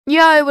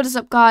Yo, what is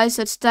up guys?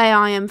 So today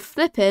I am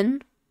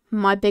flipping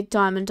my big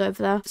diamond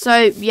over there.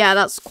 So yeah,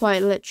 that's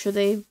quite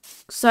literally.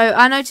 So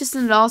I noticed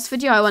in the last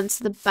video I went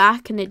to the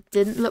back and it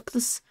didn't look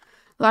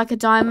like a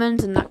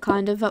diamond, and that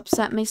kind of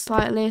upset me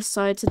slightly.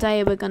 So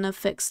today we're going to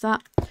fix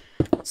that.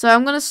 So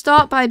I'm going to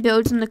start by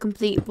building the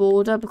complete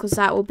border, because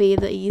that will be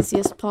the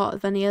easiest part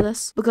of any of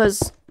this.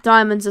 Because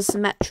diamonds are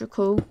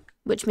symmetrical,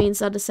 which means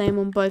they're the same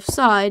on both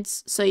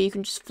sides, so you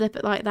can just flip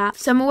it like that.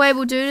 So the way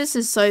we'll do this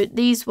is, so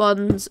these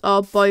ones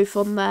are both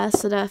on there,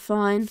 so they're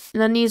fine.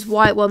 And then these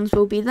white ones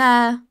will be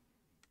there,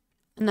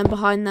 and then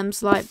behind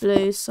them's light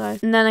blue. So,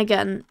 and then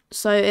again,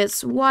 so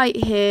it's white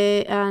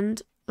here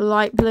and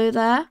light blue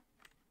there,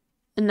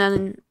 and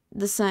then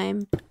the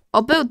same.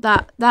 I'll build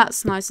that.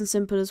 That's nice and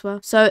simple as well.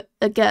 So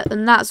again,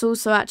 and that's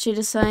also actually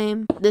the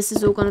same. This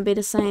is all going to be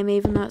the same,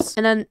 even though it's...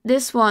 And then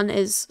this one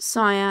is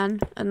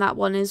cyan, and that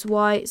one is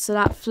white, so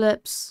that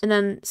flips. And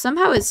then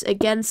somehow it's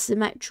again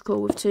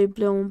symmetrical with two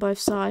blue on both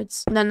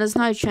sides. And then there's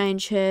no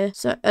change here.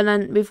 So, and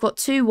then we've got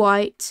two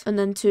white and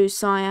then two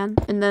cyan.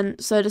 And then,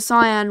 so the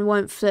cyan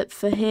won't flip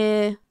for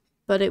here,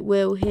 but it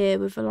will here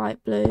with a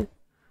light blue.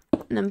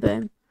 And then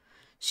boom.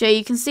 So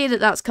you can see that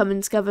that's coming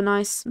together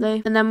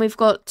nicely. And then we've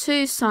got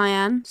two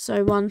cyan,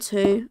 so 1,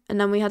 2. And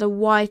then we had a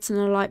white and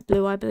a light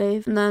blue, I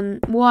believe. And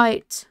then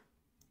white,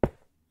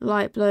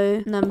 light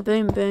blue, and then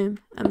boom, boom,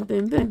 and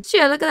boom, boom. So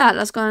yeah, look at that.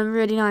 That's going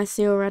really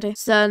nicely already.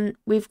 So then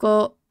we've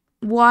got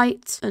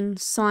white and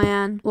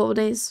cyan. What were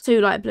these?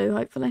 2 light blue,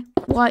 hopefully.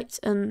 White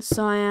and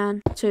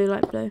cyan, 2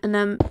 light blue. And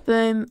then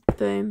boom,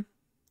 boom.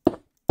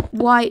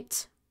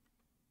 White,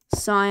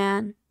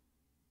 cyan.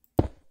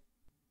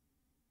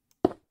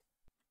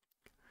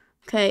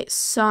 Okay,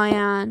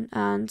 cyan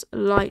and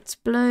light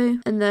blue.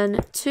 And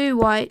then 2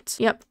 white,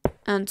 yep,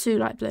 and 2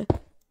 light blue.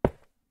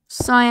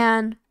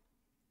 Cyan,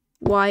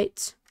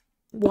 white,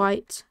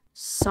 white,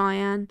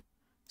 cyan,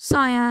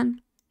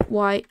 cyan,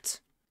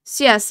 white.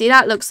 So yeah, see,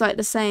 that looks like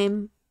the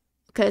same.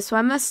 Okay, so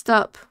I messed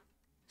up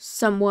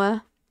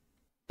somewhere.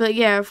 But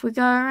yeah, if we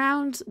go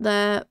around,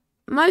 they're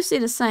mostly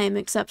the same,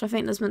 except I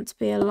think there's meant to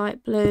be a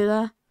light blue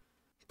there.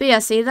 But yeah,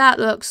 see, that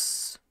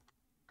looks...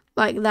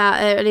 like that,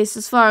 at least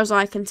as far as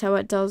I can tell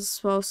it does.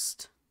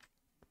 Whilst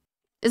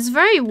it's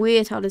very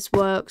weird how this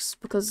works,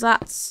 because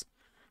that's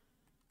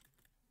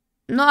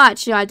not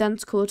actually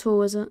identical at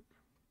all, is it?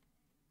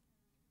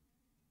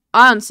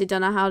 I honestly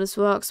don't know how this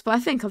works, but I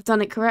think I've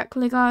done it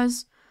correctly,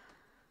 guys.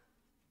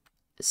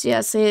 So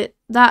yeah, see,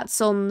 that's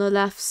on the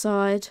left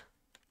side.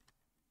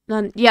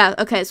 Then yeah,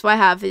 okay, so I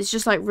have. It's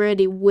just like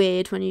really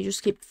weird when you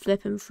just keep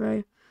flipping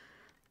through,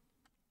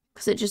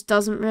 because it just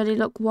doesn't really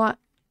look quite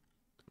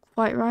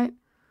right.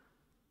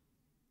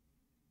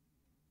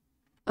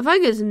 I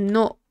think it's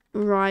not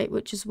right,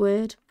 which is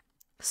weird.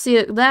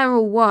 See, they're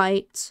all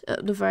white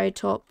at the very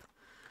top,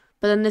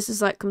 but then this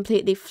is like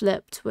completely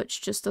flipped,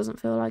 which just doesn't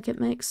feel like it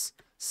makes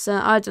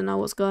sense. I don't know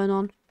what's going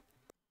on.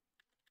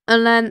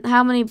 And then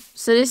how many?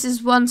 So this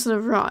is one to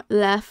the right,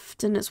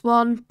 left, and it's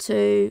 1,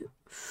 2,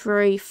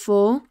 3,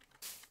 4.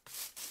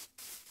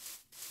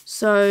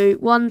 So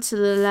 1 to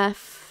the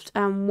left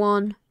and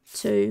 1,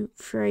 2,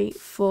 3,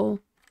 4.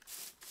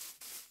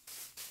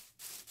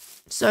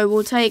 So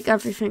we'll take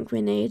everything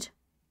we need.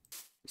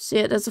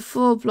 See, there's a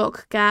 4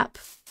 block gap.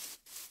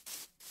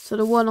 So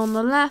the one on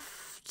the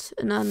left,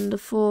 and then the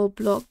 4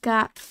 block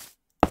gap.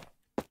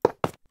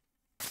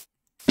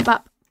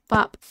 Bap,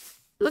 bap.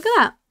 Look at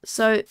that.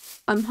 So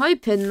I'm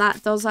hoping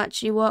that does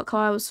actually work how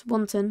I was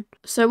wanting.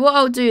 So what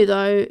I'll do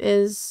though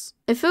is,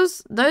 it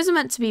feels, those are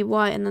meant to be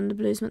white and then the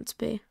blue's meant to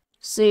be.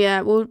 So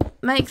yeah, we'll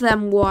make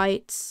them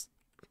white,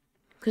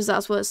 because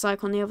that's what it's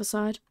like on the other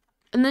side.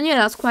 And then yeah,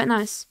 that's quite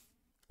nice.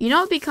 You know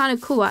what would be kind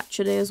of cool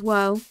actually as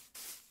well,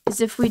 is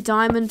if we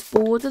diamond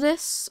border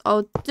this.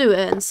 I'll do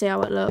it and see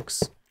how it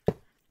looks,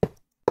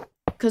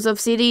 because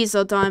obviously these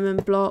are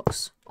diamond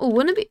blocks. Oh,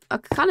 wouldn't it be... I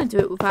could kind of do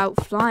it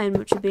without flying,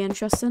 which would be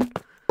interesting.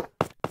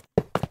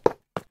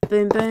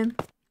 Boom, boom,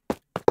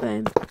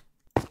 boom.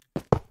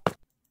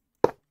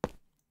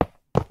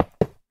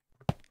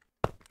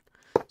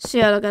 So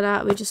yeah, look at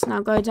that. We just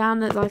now go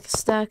down it like a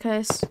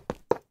staircase.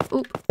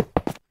 Oop.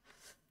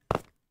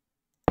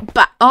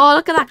 But oh,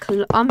 look at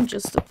that. I'm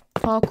just a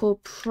parkour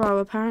pro,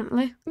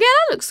 apparently. Yeah,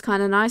 that looks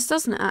kind of nice,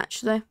 doesn't it,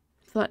 actually?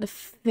 For like the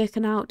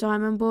thicken out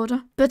diamond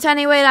border. But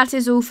anyway, that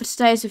is all for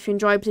today. So if you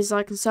enjoyed, please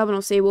like and sub, and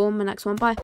I'll see you all in the next one. Bye.